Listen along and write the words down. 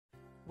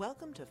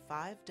Welcome to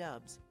 5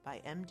 Dubs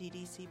by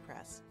MDDC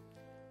Press.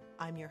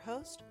 I'm your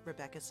host,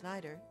 Rebecca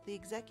Snyder, the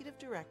Executive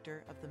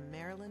Director of the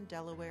Maryland,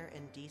 Delaware,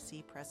 and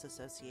D.C. Press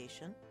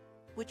Association,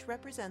 which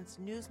represents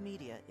news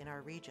media in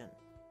our region.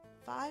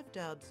 5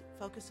 Dubs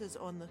focuses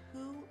on the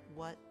who,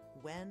 what,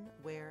 when,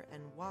 where,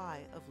 and why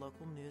of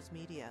local news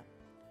media.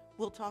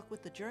 We'll talk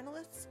with the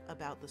journalists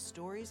about the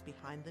stories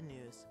behind the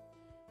news.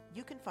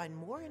 You can find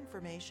more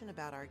information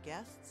about our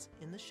guests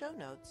in the show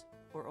notes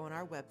or on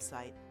our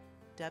website,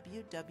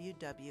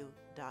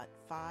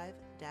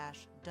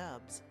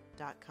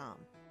 www.5-dubs.com.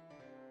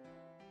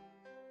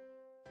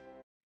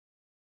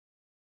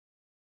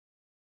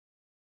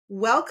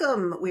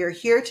 Welcome. We are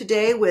here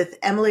today with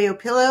Emily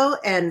Opilo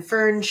and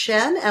Fern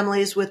Shen.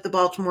 Emily is with the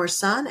Baltimore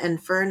Sun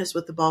and Fern is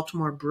with the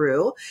Baltimore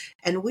Brew.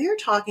 And we are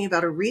talking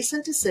about a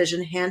recent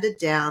decision handed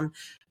down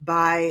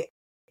by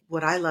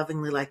what I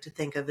lovingly like to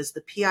think of as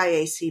the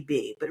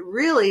PIACB. But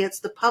really,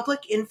 it's the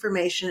Public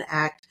Information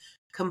Act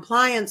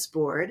Compliance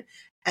Board.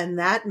 And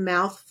that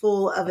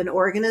mouthful of an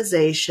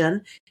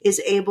organization is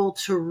able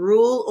to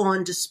rule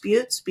on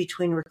disputes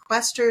between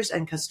requesters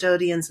and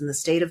custodians in the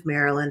state of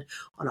Maryland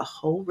on a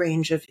whole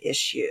range of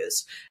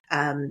issues.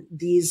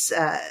 This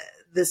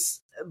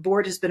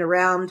board has been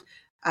around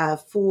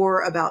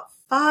for about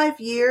 5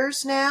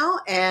 years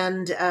now,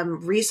 and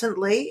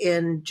recently,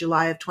 in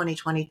July of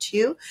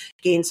 2022,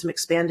 gained some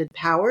expanded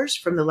powers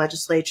from the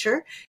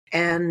legislature.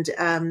 And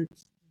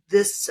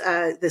this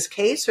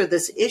case or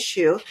this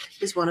issue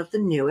is one of the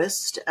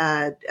newest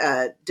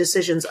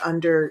decisions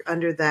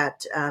under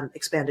that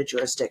expanded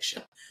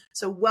jurisdiction.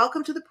 So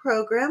welcome to the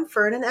program,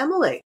 Fern and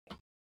Emily.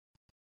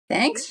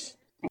 Thanks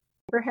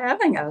for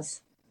having us.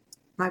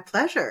 My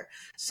pleasure.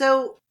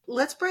 So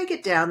let's break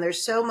it down.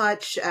 There's so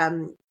much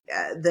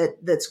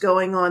that's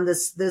going on.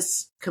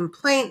 This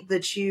complaint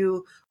that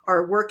you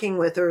are working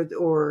with,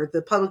 or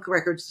the public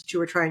records that you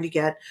were trying to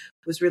get,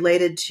 was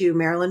related to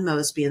Marilyn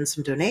Mosby and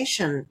some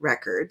donation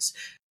records.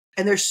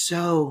 And there's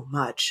so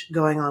much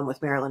going on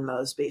with Marilyn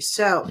Mosby.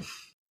 So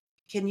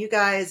can you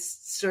guys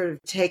sort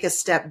of take a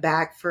step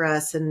back for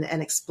us and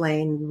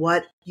explain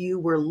what you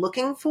were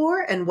looking for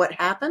and what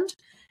happened?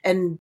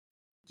 And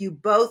you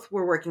both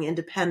were working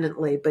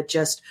independently, but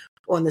just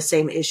on the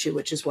same issue,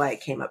 which is why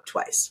it came up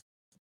twice.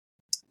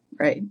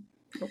 Right.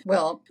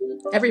 Well,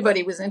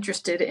 everybody was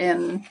interested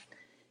in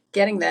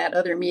getting that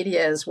other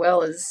media as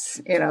well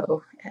as,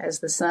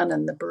 as the Sun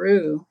and the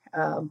Brew.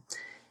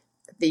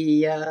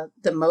 The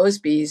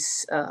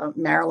Mosbys,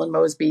 Marilyn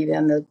Mosby,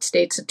 then the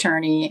state's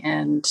attorney,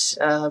 and,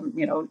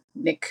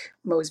 Nick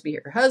Mosby,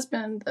 her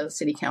husband, the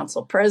city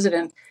council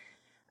president.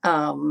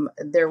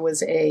 There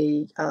was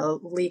a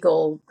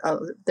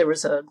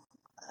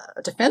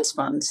defense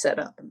fund set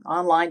up, an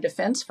online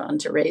defense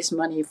fund to raise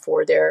money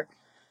for their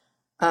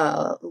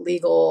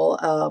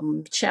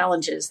legal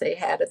challenges they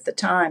had at the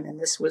time. And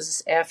this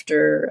was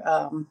after,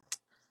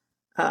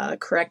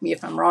 correct me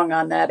if I'm wrong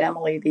on that,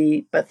 Emily,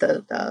 the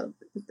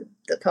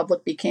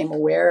public became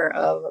aware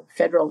of a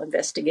federal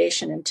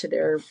investigation into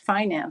their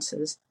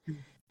finances.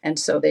 And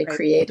so they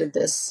created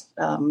this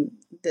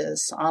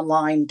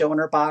online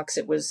donor box.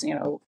 It was,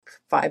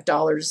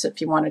 $5 if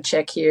you want to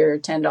check here,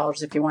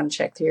 $10 if you want to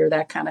check here,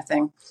 that kind of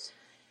thing.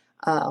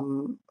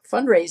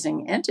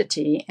 Fundraising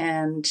entity.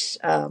 And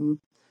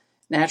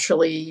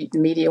naturally, the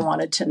media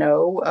wanted to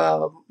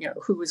know,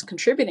 who was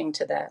contributing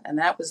to that. And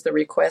that was the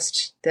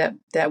request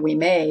that we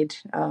made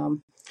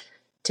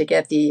to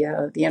get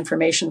the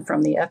information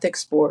from the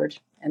ethics board.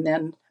 And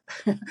then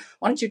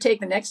why don't you take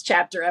the next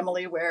chapter,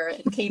 Emily, where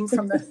it came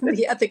from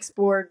the ethics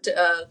board,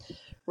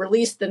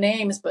 released the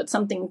names, but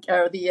something,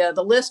 or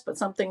the list, but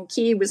something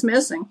key was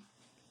missing.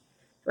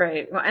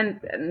 Right. Well,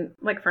 and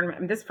like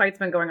Fern, this fight's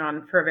been going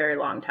on for a very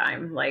long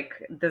time. Like,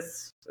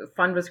 this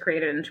fund was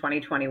created in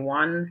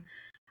 2021.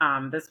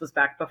 This was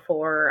back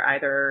before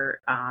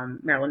either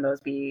Marilyn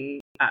Mosby,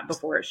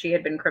 before she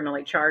had been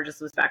criminally charged.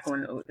 This was back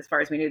when, as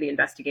far as we knew, the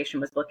investigation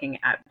was looking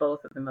at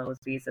both of the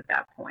Mosbys at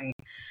that point.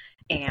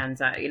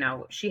 And,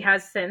 she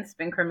has since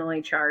been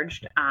criminally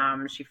charged.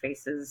 She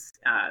faces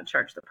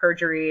charged with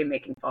perjury and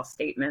making false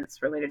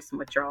statements related to some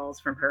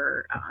withdrawals from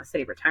her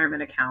city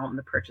retirement account and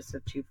the purchase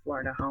of 2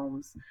 Florida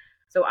homes.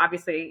 So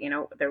obviously,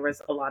 there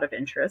was a lot of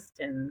interest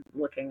in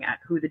looking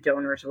at who the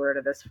donors were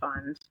to this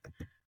fund.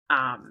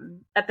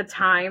 At the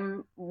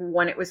time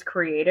when it was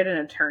created, an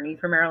attorney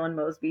for Marilyn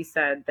Mosby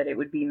said that it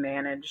would be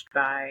managed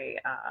by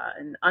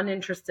an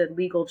uninterested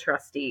legal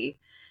trustee.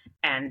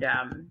 And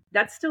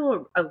that's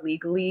still a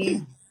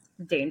legally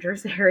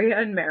dangerous area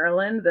in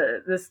Maryland.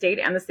 The state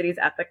and the city's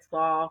ethics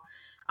law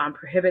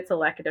prohibits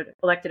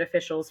elected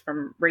officials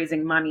from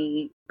raising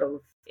money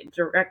both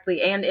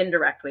directly and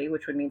indirectly,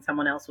 which would mean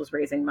someone else was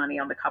raising money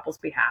on the couple's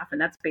behalf.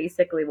 And that's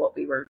basically what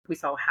we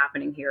saw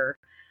happening here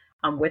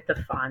with the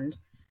fund.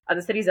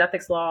 The city's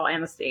ethics law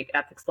and the state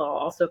ethics law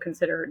also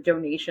consider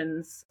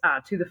donations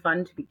to the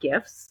fund to be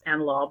gifts,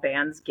 and law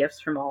bans gifts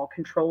from all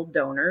controlled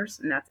donors.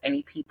 And that's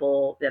any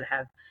people that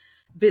have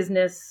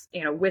business,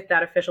 with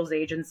that official's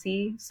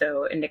agency.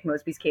 So in Nick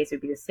Mosby's case, it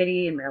would be the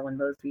city. In Marilyn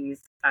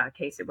Mosby's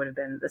case, it would have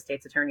been the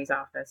state's attorney's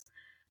office.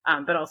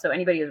 but also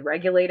anybody who's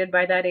regulated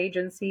by that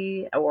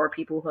agency or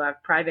people who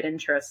have private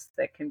interests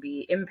that can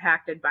be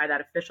impacted by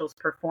that official's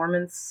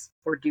performance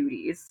or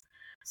duties.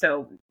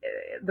 So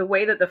the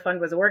way that the fund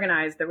was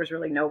organized, there was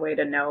really no way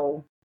to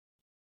know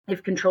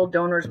if controlled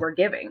donors were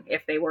giving,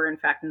 if they were in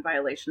fact in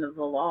violation of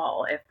the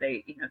law, if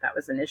they, that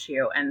was an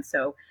issue. And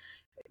so,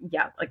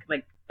 yeah,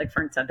 like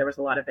Fern said, there was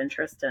a lot of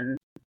interest in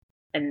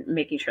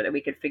making sure that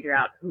we could figure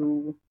out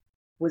who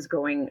was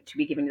going to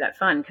be giving to that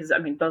fund. Because, I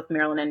mean, both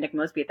Marilyn and Nick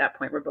Mosby at that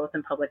point were both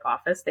in public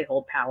office. They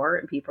hold power,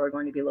 and people are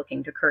going to be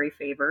looking to curry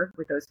favor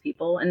with those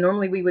people. And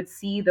normally we would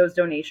see those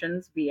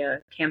donations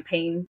via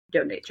campaign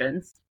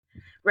donations,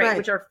 right,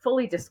 which are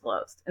fully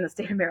disclosed in the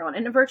state of Maryland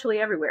and virtually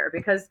everywhere,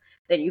 because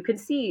then you can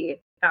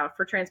see,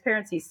 for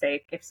transparency's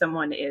sake, if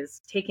someone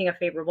is taking a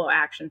favorable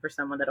action for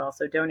someone that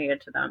also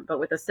donated to them. But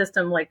with a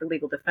system like the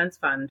Legal Defense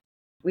Fund,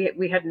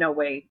 we had no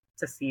way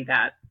to see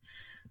that.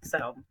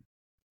 So,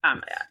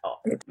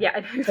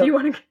 yeah, if you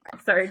want to,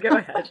 sorry, go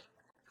ahead.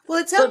 Well,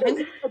 it sounds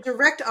like a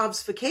direct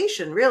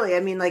obfuscation, really. I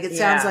mean, like, it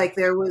sounds like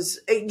there was,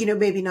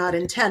 maybe not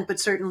intent, but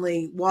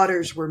certainly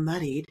waters were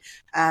muddied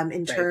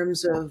in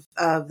terms of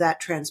that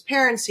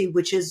transparency,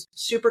 which is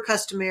super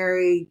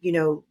customary.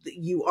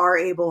 You are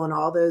able in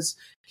all those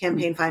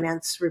campaign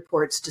finance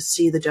reports to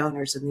see the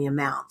donors and the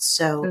amounts.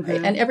 So,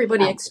 and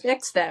everybody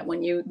expects that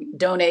when you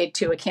donate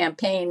to a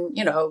campaign,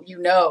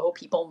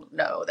 people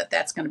know that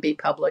that's going to be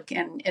public.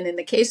 And in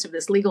the case of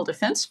this Legal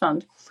Defense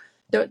Fund,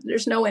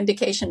 there's no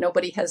indication.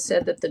 Nobody has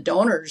said that the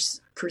donors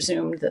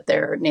presumed that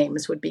their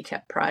names would be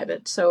kept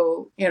private.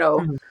 So,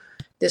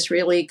 this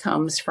really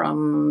comes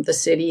from the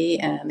city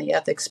and the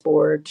ethics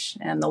board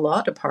and the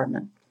law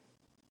department.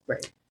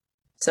 Right.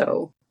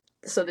 So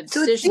the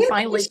decision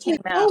finally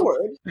came out.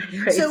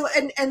 Right. So,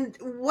 and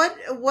what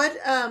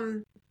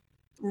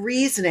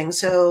reasoning?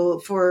 So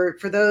for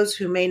those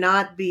who may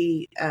not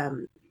be,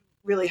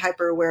 really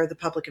hyper aware of the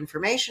Public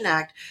Information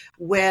Act,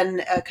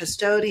 when a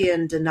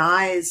custodian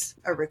denies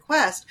a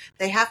request,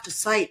 they have to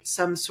cite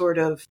some sort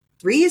of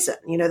reason.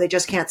 They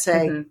just can't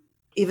say,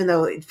 even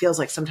though it feels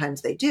like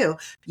sometimes they do,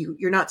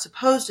 you're not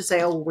supposed to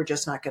say, oh, well, we're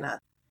just not going to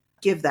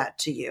give that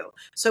to you.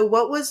 So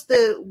what was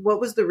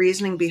the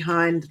reasoning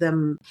behind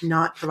them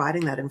not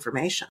providing that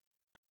information?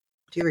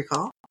 Do you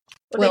recall?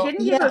 Well, they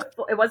didn't give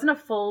it wasn't a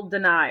full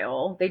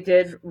denial. They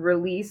did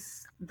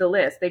release the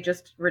list. They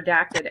just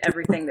redacted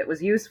everything that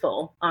was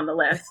useful on the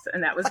list,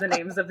 and that was the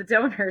names of the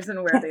donors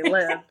and where they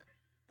lived.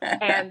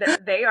 And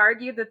they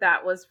argued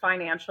that was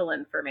financial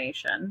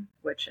information,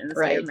 which in the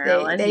state of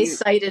Maryland, they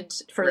cited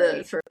for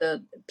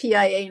the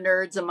PIA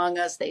nerds among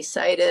us. They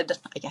cited.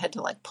 I had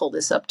to pull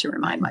this up to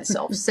remind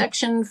myself.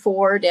 Section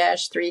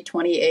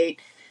 4-328.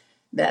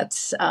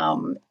 That's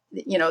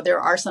there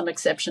are some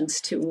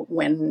exceptions to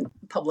when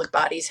public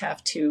bodies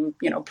have to,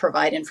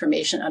 provide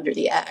information under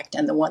the act.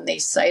 And the one they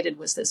cited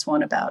was this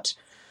one about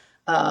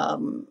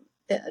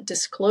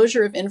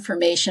disclosure of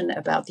information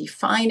about the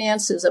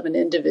finances of an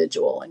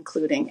individual,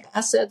 including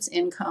assets,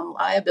 income,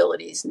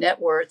 liabilities, net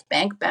worth,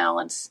 bank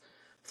balance,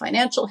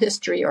 financial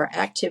history, or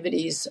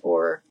activities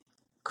or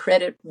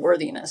credit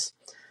worthiness.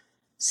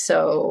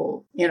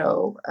 So,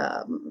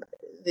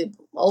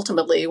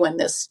 ultimately, when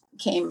this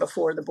came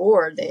before the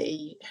board,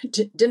 they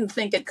didn't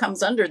think it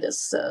comes under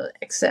this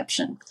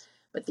exception.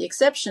 But the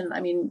exception,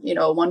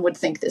 one would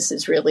think this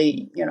is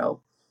really,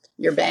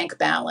 your bank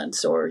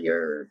balance or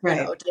your,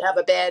 do you have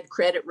a bad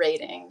credit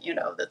rating,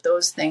 that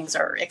those things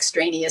are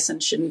extraneous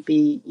and shouldn't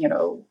be,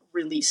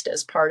 released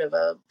as part of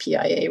a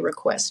PIA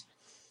request.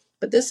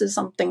 But this is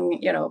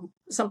something,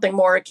 something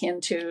more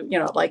akin to,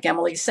 like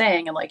Emily's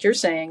saying, and like you're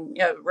saying,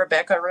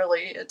 Rebecca,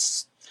 really,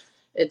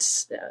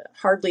 it's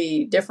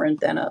hardly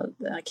different than a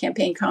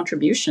campaign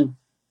contribution.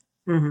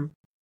 Mm-hmm.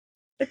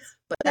 But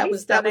that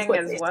was what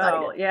as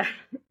well. Yeah.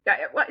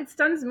 Well, it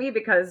stuns me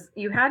because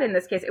you had in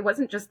this case, it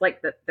wasn't just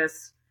like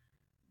this.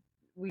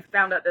 We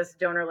found out this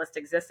donor list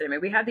existed. I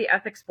mean, we had the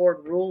ethics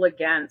board rule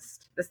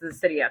against, this is the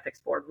city ethics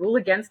board, rule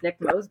against Nick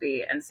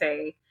Mosby and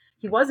say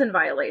he was in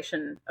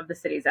violation of the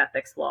city's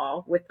ethics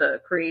law with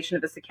the creation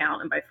of this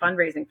account and by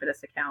fundraising for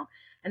this account.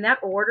 And that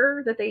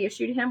order that they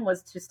issued him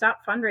was to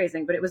stop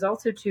fundraising, but it was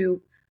also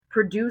to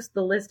produce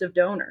the list of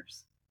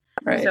donors.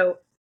 Right. So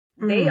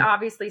they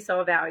obviously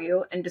saw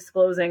value in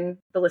disclosing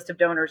the list of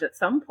donors at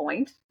some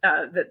point,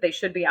 that they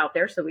should be out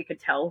there so we could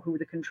tell who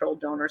the controlled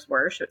donors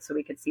were, so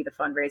we could see the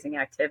fundraising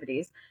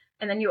activities.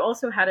 And then you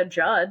also had a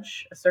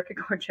circuit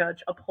court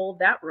judge, uphold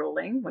that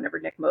ruling whenever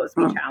Nick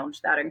Mosby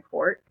challenged that in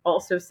court,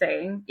 also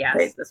saying,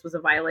 yes, this was a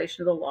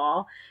violation of the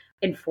law,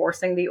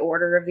 enforcing the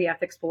order of the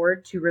ethics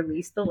board to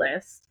release the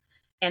list.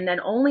 And then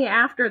only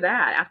after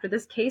that, after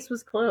this case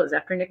was closed,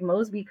 after Nick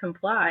Mosby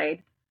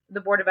complied, the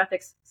Board of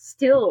Ethics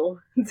still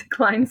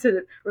declined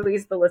to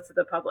release the list to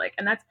the public.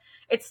 And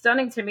it's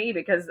stunning to me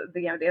because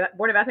the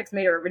Board of Ethics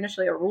made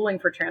initially a ruling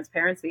for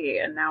transparency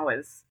and now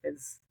is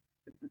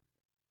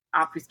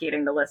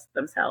obfuscating the list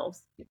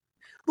themselves.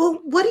 Well,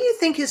 what do you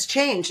think has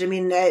changed? I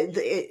mean,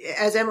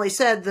 as Emily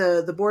said,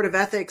 the Board of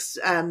Ethics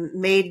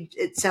made,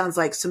 it sounds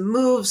like, some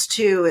moves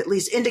to at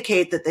least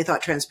indicate that they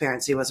thought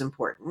transparency was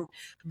important.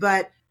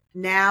 But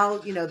now,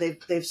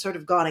 they've sort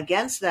of gone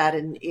against that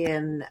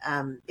in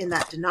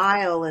that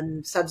denial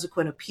and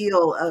subsequent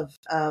appeal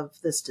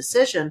of this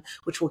decision,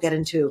 which we'll get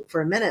into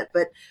for a minute.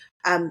 But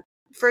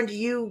Fern, do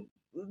you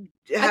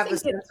have a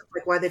sense of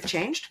why they've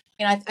changed?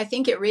 And I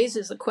think it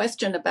raises a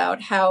question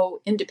about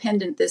how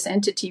independent this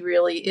entity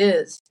really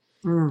is.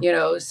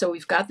 So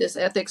we've got this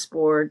ethics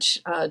board.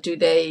 Do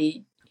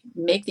they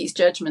make these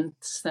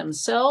judgments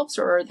themselves,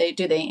 or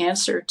do they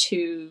answer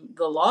to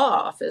the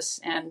law office?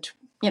 And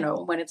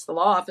when it's the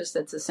law office,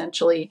 that's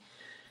essentially,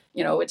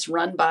 it's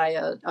run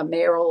by a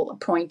mayoral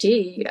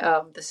appointee,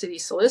 the city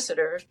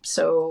solicitor.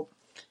 So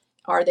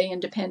are they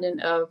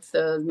independent of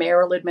the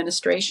mayoral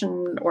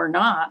administration or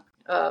not?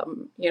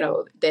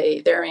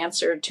 Their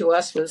answer to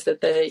us was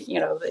that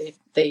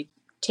they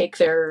take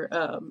their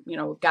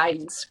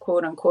guidance,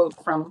 quote unquote,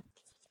 from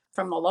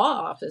the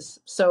law office.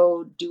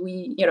 So do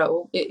we,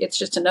 it's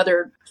just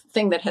another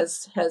thing that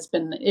has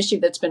been an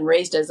issue that's been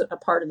raised as a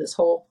part of this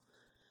whole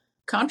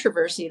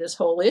controversy. This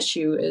whole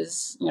issue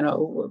is,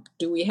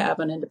 do we have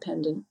an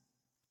independent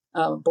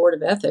board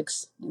of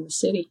ethics in the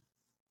city?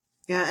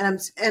 Yeah,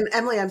 and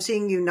Emily, I'm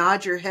seeing you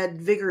nod your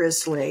head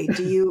vigorously.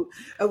 Do you?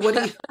 What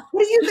do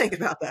you think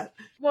about that?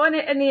 Well,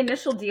 in the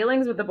initial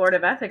dealings with the Board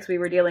of Ethics, we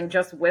were dealing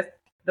just with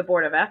the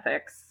Board of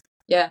Ethics.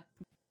 Yeah.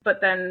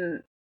 But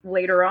then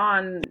later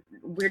on,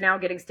 we're now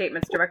getting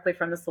statements directly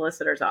from the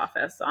solicitor's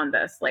office on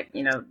this. Like,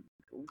 when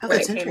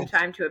it came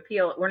time to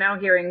appeal, we're now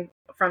hearing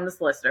from the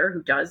solicitor,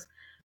 who does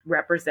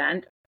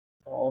represent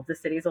all of the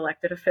city's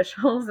elected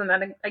officials. And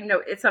then,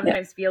 it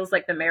sometimes feels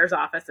like the mayor's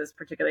office is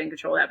particularly in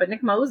control of that. But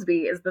Nick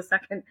Mosby is the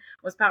second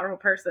most powerful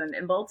person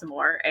in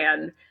Baltimore.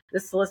 And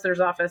the solicitor's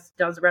office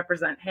does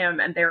represent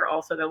him. And they're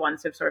also the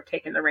ones who've sort of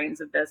taken the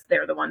reins of this.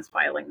 They're the ones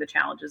filing the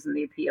challenges and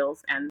the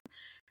appeals. And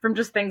from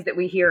just things that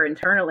we hear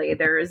internally,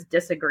 there is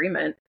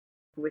disagreement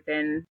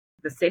within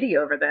the city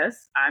over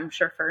this. I'm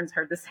sure Fern's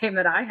heard the same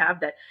that I have,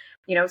 that,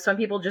 some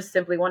people just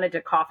simply wanted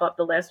to cough up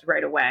the list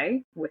right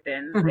away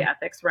within the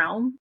ethics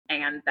realm.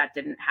 And that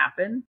didn't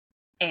happen.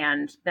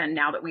 And then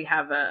now that we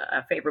have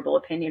a favorable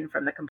opinion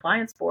from the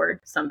compliance board,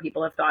 some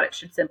people have thought it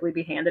should simply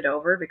be handed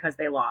over because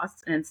they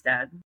lost. And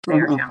instead, they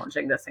are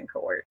challenging this in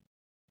court.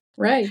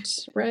 Right.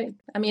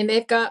 I mean,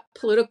 they've got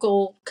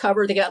political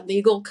cover. They got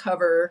legal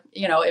cover.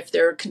 If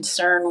their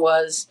concern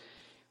was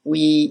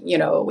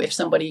if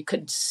somebody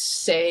could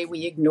say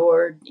we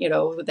ignored,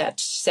 that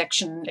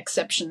section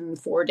exception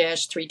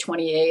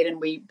 4-328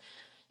 and we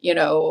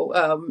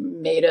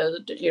made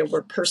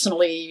we're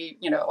personally,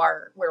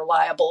 we're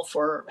liable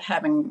for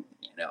having,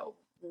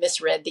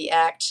 misread the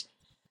act.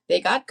 They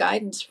got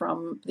guidance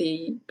from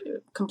the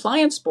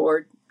compliance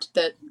board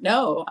that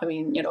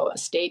a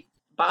state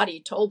body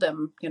told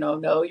them,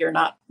 no, you're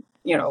not,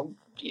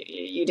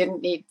 you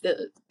didn't need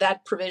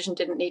that provision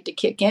didn't need to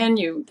kick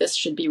in. This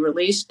should be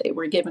released. They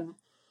were given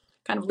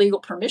kind of legal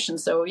permission.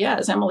 So yeah,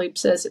 as Emily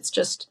says, it's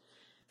just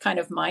kind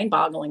of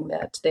mind-boggling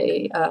that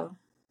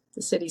the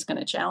city's going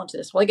to challenge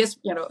this. Well, I guess,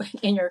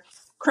 in your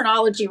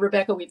chronology,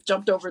 Rebecca, we've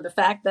jumped over the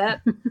fact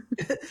that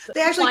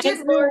they actually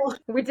did rule.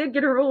 We did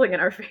get a ruling in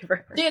our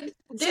favor. Let's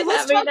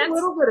talk a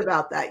little bit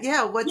about that.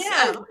 Yeah.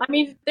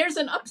 There's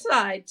an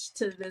upside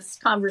to this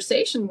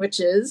conversation,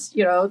 which is,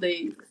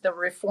 the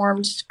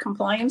reformed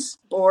compliance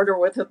board, or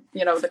with,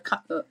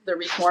 the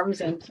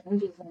reforms and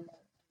changes in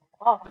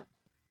the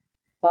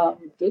law,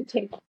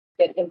 did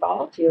get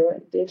involved here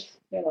and did,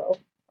 from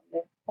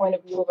the point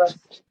of view of us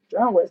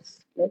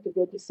journalists, make a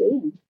good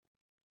decision.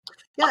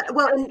 Yeah,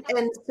 well,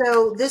 and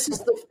so this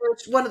is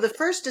one of the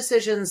first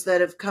decisions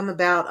that have come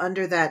about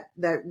under that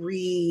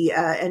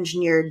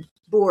re-engineered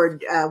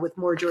board with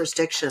more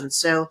jurisdictions.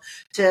 So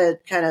to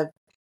kind of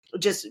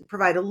just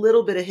provide a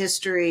little bit of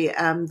history,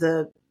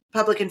 the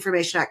Public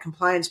Information Act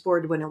Compliance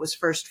Board, when it was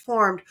first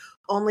formed,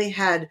 only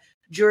had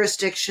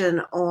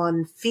jurisdiction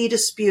on fee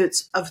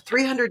disputes of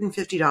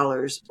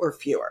 $350 or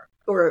fewer.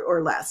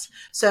 Or less.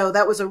 So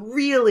that was a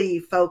really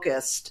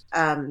focused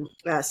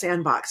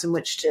sandbox in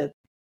which to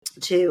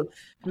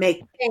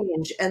make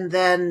change. And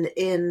then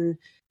in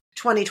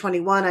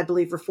 2021, I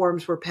believe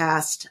reforms were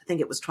passed. I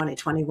think it was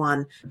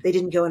 2021. They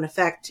didn't go in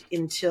effect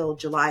until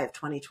July of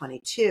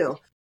 2022.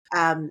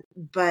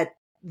 But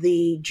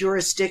the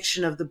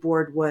jurisdiction of the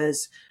board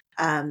was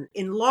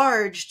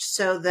enlarged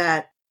so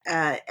that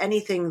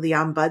anything the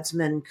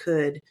ombudsman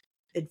could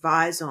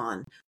advise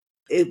on,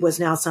 it was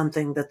now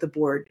something that the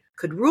board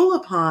could rule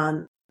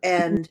upon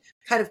and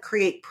kind of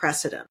create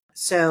precedent.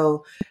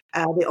 So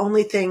the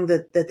only thing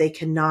that they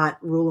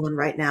cannot rule on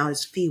right now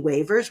is fee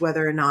waivers,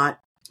 whether or not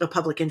a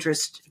public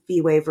interest fee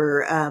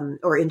waiver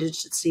or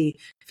indigency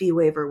fee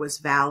waiver was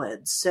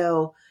valid.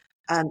 So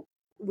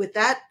with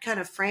that kind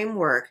of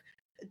framework,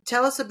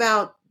 tell us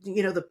about,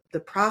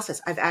 the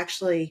process. I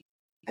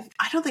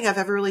don't think I've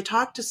ever really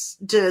talked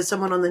to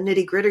someone on the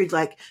nitty gritty.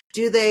 Like,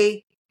 do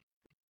they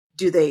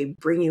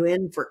bring you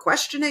in for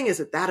questioning? Is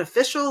it that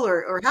official,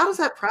 or how does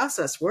that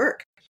process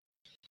work?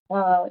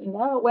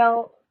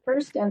 Well,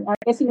 first, and I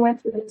guess you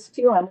went through this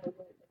too, the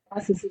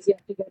process is you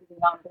have to go to the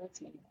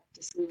ombudsman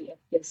to see if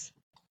this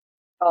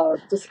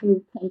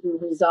dispute can be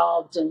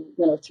resolved and,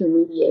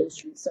 through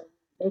mediation. So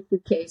make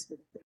your case with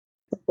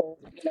simple,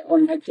 or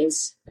in my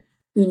case,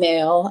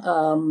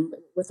 email,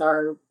 with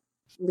our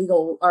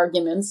legal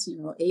arguments,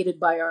 aided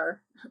by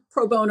our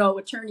pro bono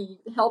attorney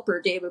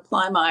helper, David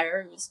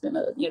Plymeyer, who's been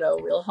a,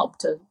 real help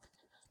to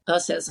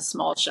us as a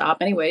small shop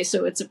anyway.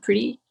 So it's a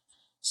pretty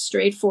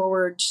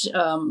straightforward,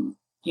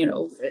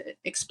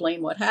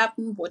 explain what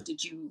happened. What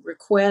did you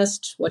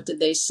request? What did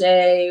they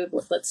say?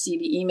 Let's see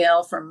the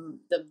email from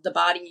the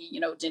body,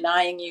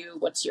 denying you.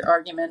 What's your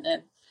argument?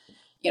 And,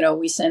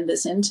 we send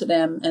this in to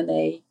them, and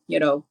they,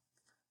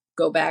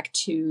 go back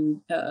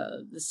to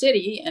the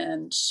city,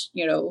 and,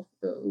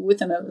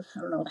 within I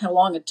don't know how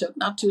long it took,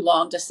 not too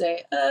long, to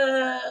say,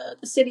 the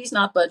city's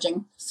not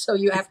budging. So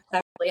you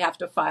actually have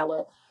to file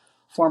a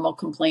formal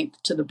complaint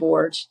to the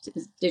board.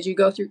 Did you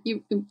go through,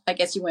 I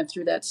guess you went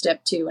through that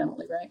step too,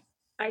 Emily, right?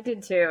 I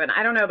did too. And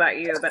I don't know about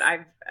you, but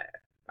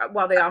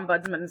while the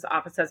ombudsman's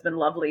office has been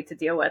lovely to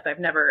deal with,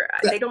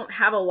 they don't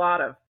have a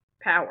lot of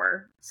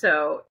power.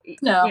 So,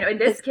 no, in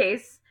this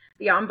case,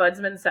 the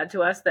ombudsman said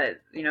to us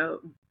that,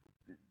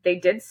 they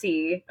did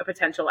see a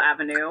potential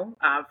avenue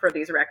for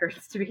these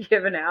records to be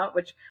given out,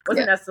 which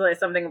wasn't necessarily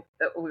something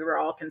that we were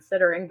all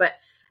considering, but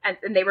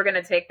and they were going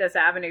to take this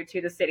avenue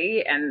to the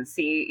city and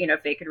see,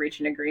 if they could reach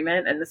an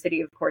agreement. And the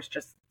city, of course,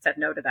 just said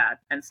no to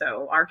that. And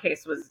so our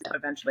case was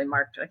eventually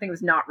marked, I think it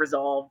was not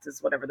resolved,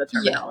 is whatever the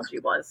terminology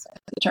was.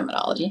 The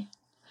terminology.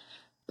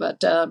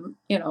 But, so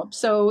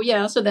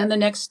then the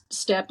next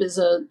step is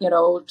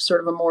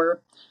sort of a more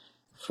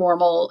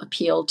formal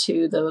appeal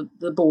to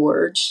the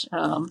board.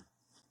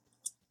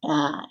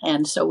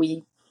 And so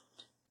we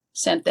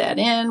sent that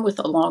in with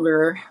a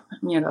longer,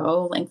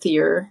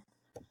 lengthier,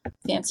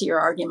 fancier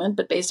argument,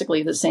 but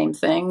basically the same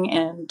thing.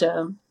 And,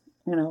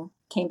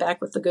 came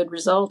back with a good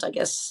result, I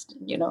guess,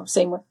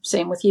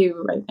 same with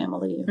you, right,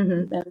 Emily?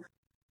 Mm-hmm.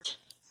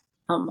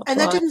 And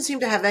that didn't seem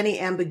to have any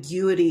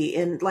ambiguity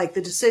in, like,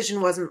 the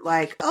decision wasn't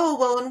like, oh,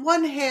 well, on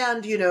one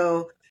hand,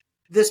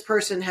 this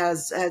person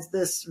has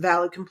this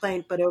valid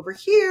complaint, but over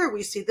here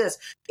we see this.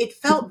 It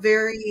felt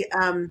very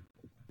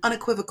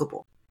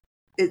unequivocal.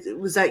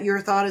 Was that your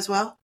thought as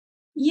well?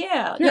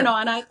 Yeah.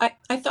 And I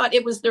thought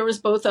there was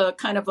both a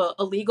kind of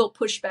a legal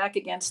pushback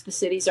against the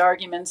city's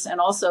arguments,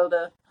 and also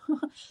the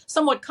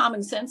somewhat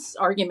common sense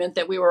argument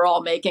that we were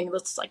all making.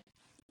 It's like,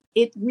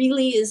 it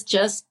really is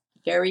just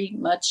very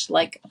much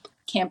like a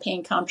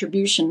campaign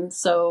contribution.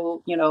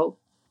 So,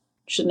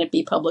 shouldn't it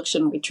be public?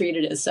 Shouldn't we treat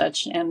it as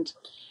such? And,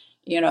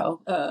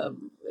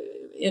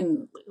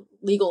 in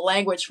legal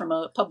language from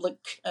a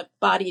public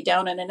body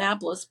down in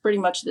Annapolis, pretty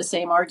much the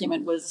same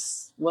argument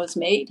was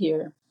made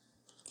here.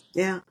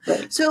 Yeah.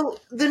 Right. So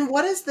then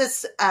what is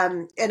this?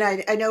 And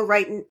I know,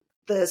 right,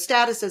 the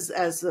status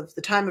as of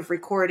the time of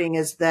recording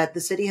is that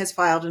the city has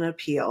filed an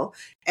appeal,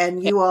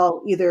 and you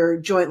all either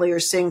jointly or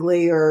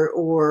singly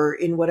or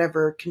in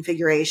whatever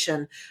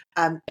configuration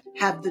have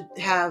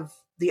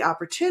the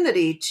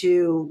opportunity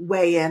to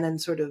weigh in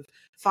and sort of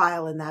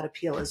file in that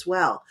appeal as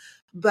well.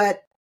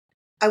 But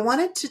I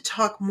wanted to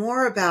talk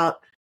more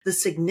about the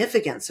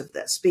significance of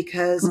this,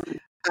 because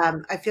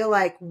I feel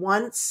like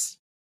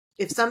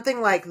if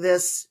something like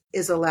this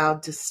is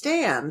allowed to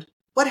stand,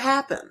 what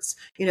happens?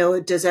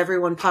 Does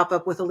everyone pop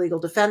up with a legal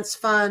defense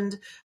fund?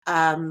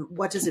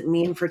 What does it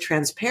mean for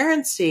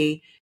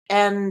transparency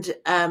and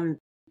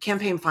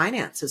campaign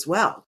finance as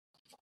well?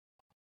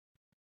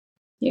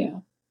 Yeah.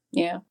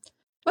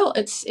 Well,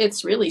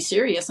 it's really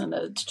serious, and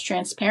the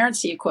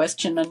transparency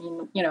question. I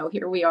mean,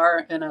 here we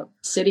are in a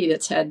city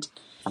that's had,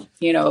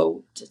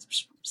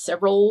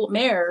 several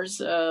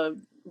mayors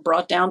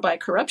brought down by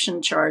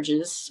corruption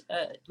charges.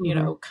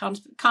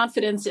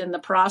 Confidence in the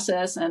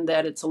process, and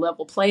that it's a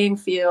level playing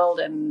field,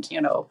 and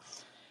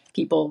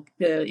people,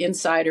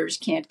 insiders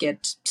can't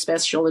get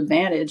special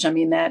advantage. I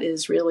mean, that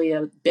is really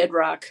a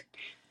bedrock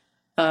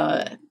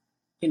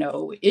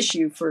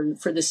issue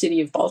for the city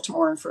of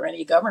Baltimore and for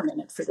any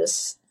government. And for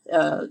this,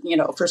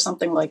 for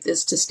something like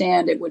this to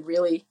stand, it would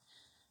really,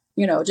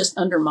 just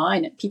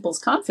undermine people's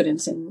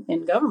confidence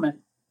in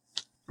government.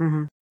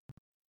 Mm-hmm.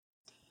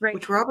 Right.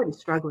 Which we're already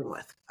struggling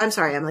with. I'm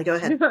sorry, Emily, go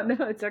ahead. No,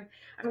 it's okay.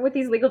 I mean, with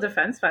these legal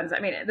defense funds, I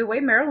mean, the way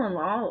Maryland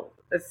law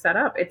is set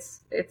up,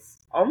 it's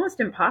almost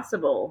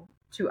impossible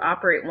to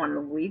operate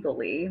one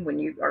legally when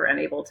you are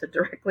unable to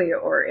directly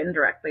or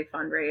indirectly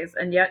fundraise.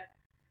 And yet,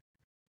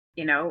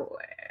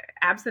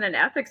 absent an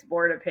ethics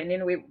board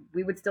opinion,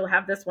 we would still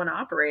have this one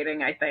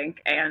operating, I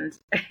think. And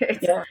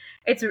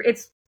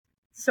it's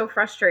so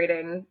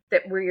frustrating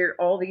that we're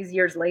all these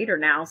years later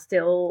now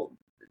still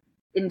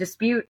in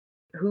dispute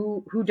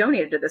who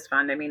donated to this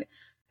fund. I mean,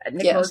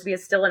 Nick Mosby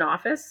is still in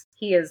office.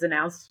 He has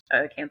announced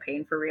a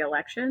campaign for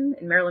re-election,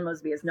 and Marilyn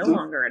Mosby is no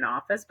longer in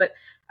office. But,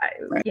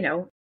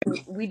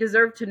 we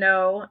deserve to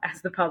know,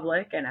 as the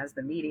public and as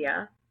the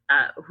media,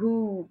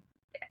 who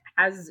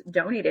has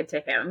donated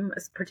to him,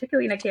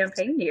 particularly in a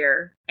campaign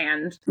year.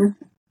 And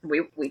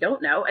we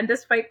don't know. And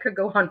this fight could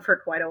go on for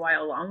quite a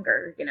while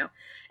longer,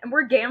 and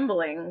we're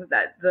gambling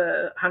that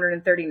the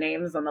 130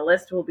 names on the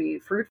list will be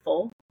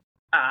fruitful.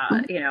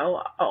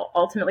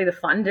 Ultimately the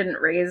fund didn't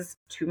raise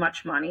too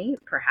much money.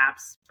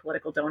 Perhaps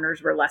political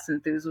donors were less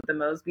enthused with the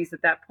Mosbys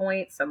at that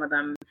point. Some of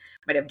them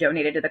might have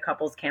donated to the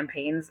couple's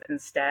campaigns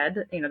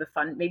instead.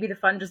 The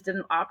fund just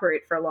didn't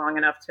operate for long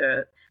enough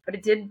but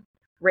it did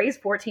raise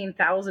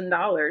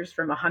 $14,000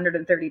 from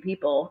 130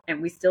 people,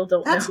 and we still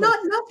don't know. That's not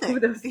nothing. Who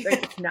those,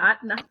 it's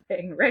not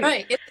nothing, right?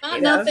 Right. It's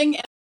not nothing.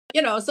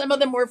 Some of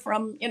them were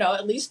from,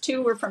 at least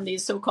two were from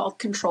these so-called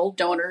controlled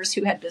donors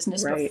who had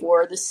business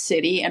before the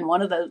city. And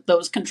one of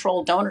those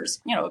controlled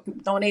donors,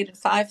 donated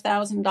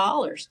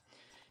 $5,000.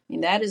 I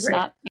mean, that is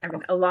not.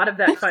 A lot of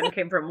that fund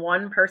came from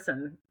one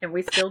person, and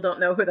we still don't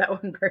know who that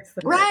one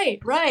person is.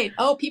 Right.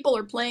 Oh, people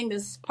are playing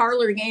this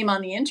parlor game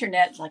on the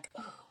internet. Like,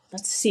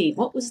 let's see,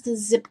 what was the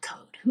zip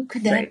code? Who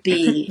could that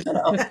be?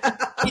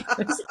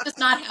 This is just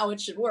not how it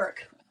should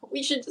work.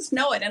 We should just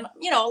know it. And,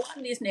 a lot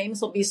of these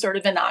names will be sort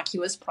of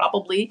innocuous,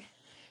 probably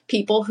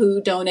people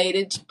who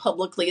donated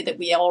publicly that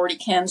we already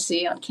can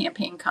see on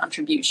campaign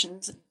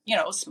contributions,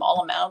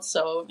 small amounts.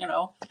 So,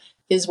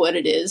 is what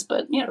it is.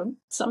 But,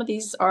 some of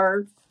these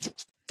are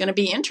going to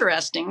be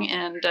interesting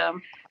and,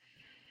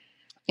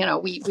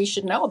 we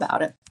should know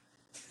about it.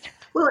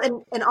 Well,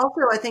 and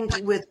also I think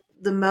with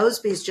the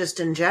Mosbys just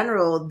in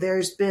general,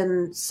 there's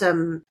been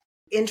some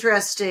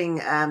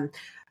interesting,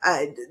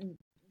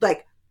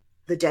 like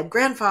the dead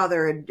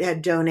grandfather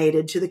had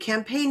donated to the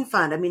campaign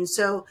fund. I mean,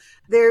 so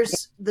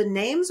there's the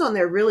names on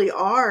there really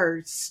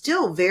are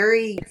still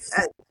very,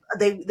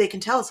 they can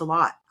tell us a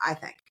lot, I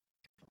think.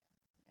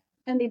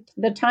 And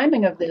the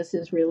timing of this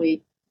is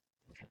really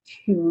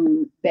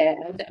too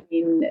bad. I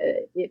mean,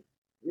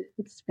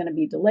 it's going to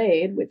be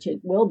delayed, which it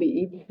will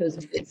be because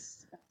of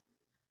this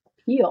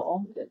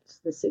appeal that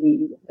the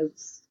city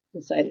has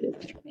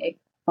decided to make.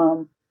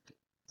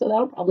 So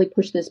that'll probably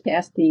push this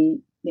past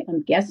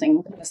I'm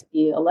guessing, past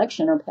the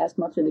election or past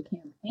much of the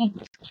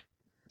campaign.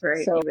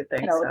 Right, so, you would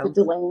think so. It's a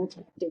delaying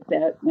tactic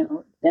that,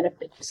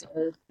 benefits,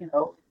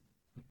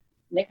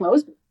 Nick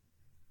Mosby.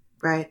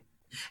 Right.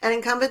 And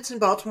incumbents in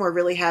Baltimore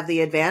really have the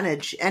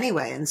advantage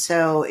anyway. And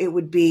so it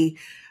would be,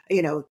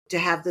 to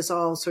have this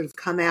all sort of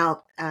come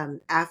out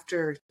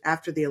after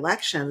the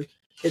election,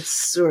 it's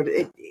sort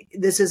of,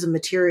 this is a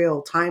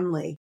material,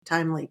 timely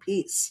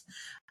piece.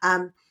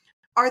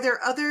 Are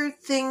there other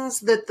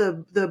things that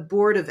the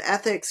Board of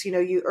Ethics,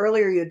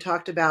 earlier you had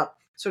talked about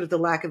sort of the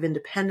lack of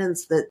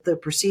independence, the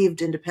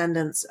perceived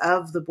independence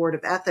of the Board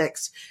of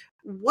Ethics.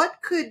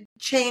 What could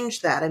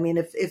change that? I mean,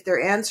 if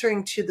they're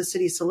answering to the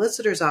city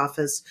solicitor's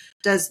office,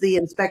 does the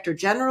inspector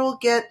general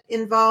get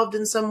involved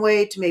in some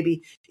way to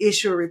maybe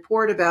issue a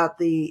report about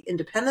the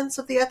independence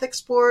of the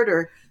ethics board,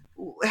 or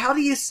what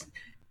do you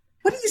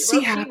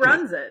see happening? She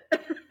runs it.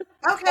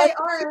 Okay,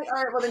 all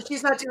right. Well, then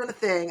she's not doing a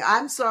thing.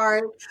 I'm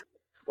sorry.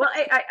 Well,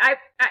 I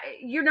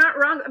you're not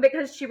wrong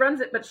because she runs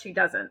it, but she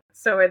doesn't.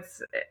 So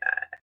it's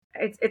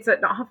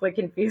an awfully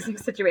confusing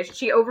situation.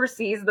 She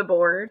oversees the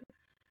board.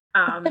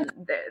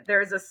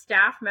 There's a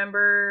staff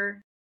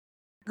member.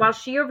 While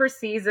she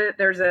oversees it,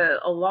 there's a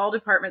law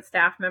department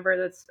staff member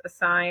that's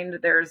assigned.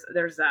 There's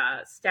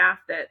a staff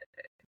that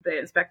the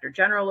inspector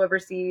general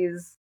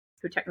oversees,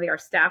 who technically are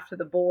staff to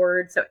the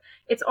board. So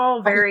it's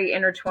all very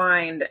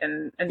intertwined,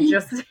 and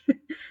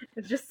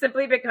just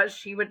simply because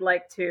she would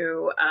like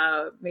to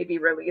maybe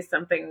release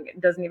something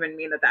doesn't even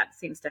mean that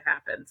seems to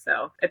happen.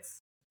 So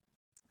it's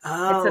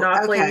an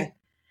awfully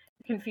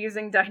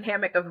confusing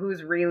dynamic of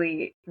who's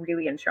really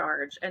in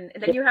charge. And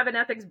then you have an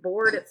ethics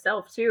board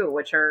itself too,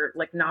 which are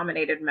like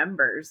nominated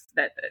members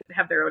that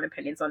have their own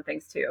opinions on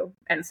things too.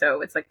 And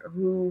so it's like,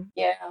 who?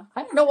 Yeah,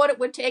 I don't know what it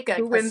would take.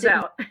 Who wins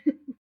out?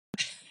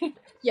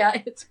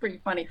 Yeah, it's pretty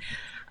funny.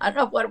 I don't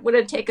know what would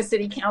it take a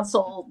city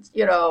council,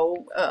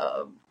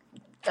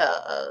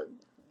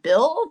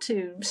 bill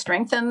to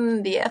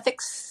strengthen the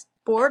ethics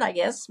board. I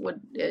guess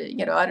would I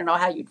don't know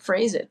how you'd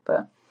phrase it,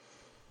 but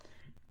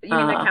you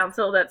mean the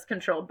council that's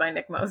controlled by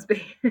Nick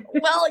Mosby?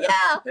 Well,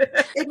 yeah,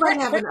 it might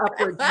have an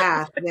upward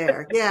path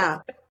there.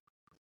 Yeah,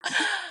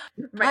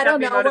 I don't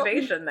know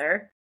motivation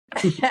there.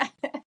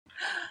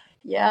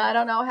 Yeah, I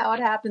don't know how it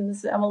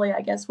happens, Emily.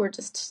 I guess we're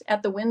just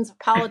at the winds of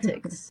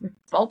politics.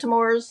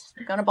 Baltimore's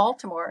going to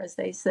Baltimore, as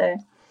they say.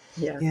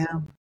 Yeah.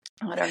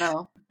 I don't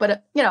know,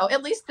 but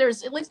at least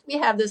we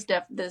have this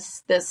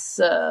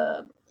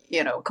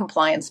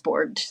compliance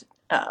board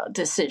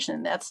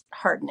decision that's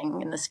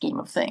heartening in the scheme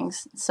of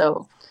things.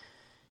 So,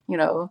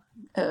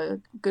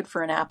 good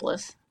for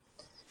Annapolis.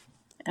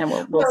 And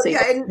we'll see.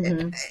 Yeah,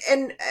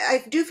 and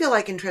I do feel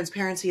like in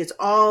transparency, it's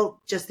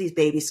all just these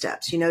baby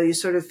steps. You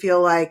sort of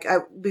feel like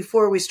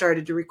before we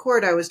started to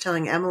record, I was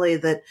telling Emily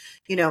that,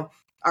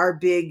 our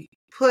big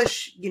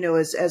push,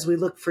 as we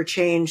look for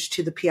change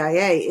to the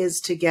PIA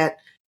is to get,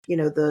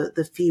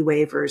 the fee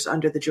waivers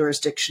under the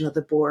jurisdiction of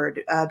the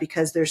board,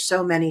 because there's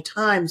so many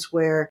times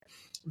where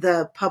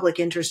the public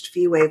interest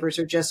fee waivers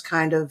are just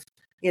kind of,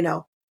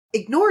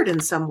 ignored in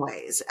some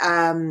ways.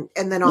 And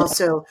then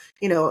also,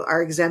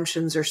 our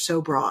exemptions are so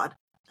broad,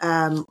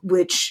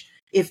 which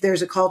if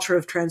there's a culture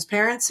of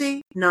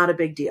transparency, not a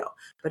big deal.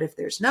 But if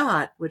there's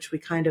not, which we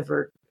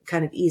are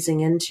kind of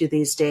easing into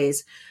these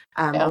days,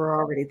 Yeah. or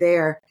are already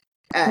there,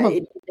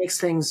 it makes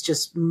things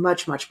just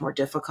much, much more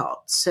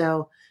difficult.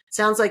 So it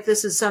sounds like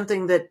this is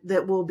something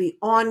that will be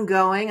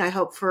ongoing. I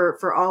hope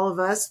for all of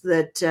us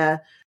that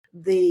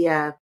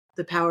the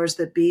powers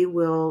that be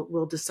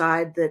will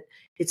decide that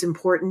it's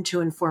important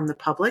to inform the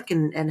public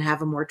and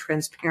have a more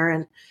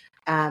transparent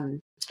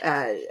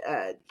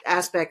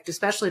aspect,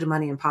 especially to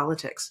money in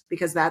politics,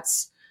 because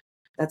that's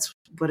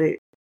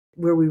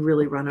where we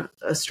really run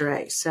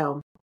astray.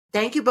 So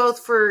thank you both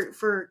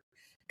for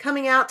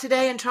coming out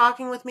today and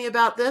talking with me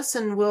about this,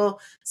 and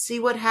we'll see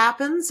what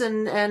happens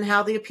and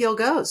how the appeal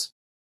goes.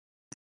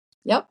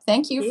 Yep.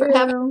 Thank you for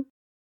having me.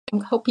 I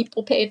hope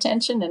people pay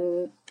attention,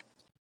 and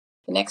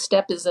the next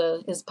step is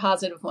a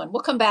positive one.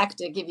 We'll come back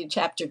to give you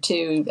chapter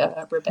 2,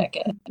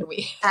 Rebecca.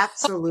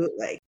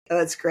 Absolutely. Oh,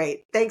 that's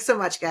great. Thanks so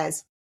much,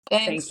 guys.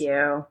 Thanks. Thank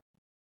you.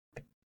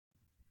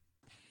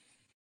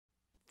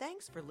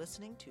 Thanks for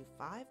listening to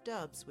 5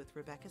 Dubs with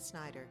Rebecca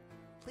Snyder.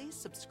 Please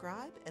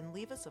subscribe and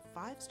leave us a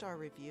 5-star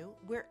review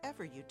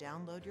wherever you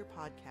download your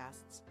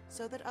podcasts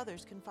so that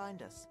others can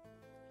find us.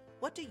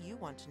 What do you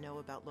want to know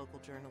about local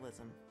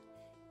journalism?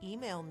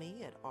 Email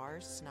me at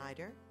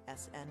rsnyder,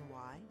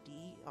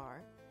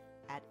 SNYDER,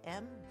 at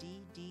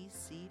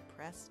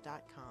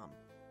mddcpress.com.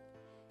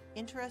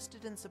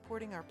 Interested in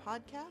supporting our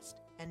podcast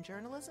and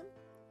journalism?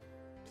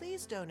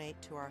 Please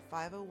donate to our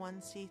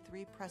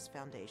 501c3 Press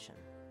Foundation.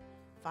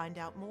 Find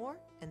out more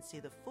and see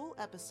the full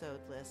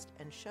episode list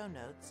and show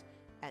notes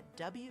at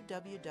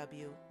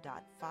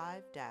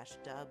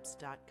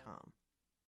www.5-dubs.com.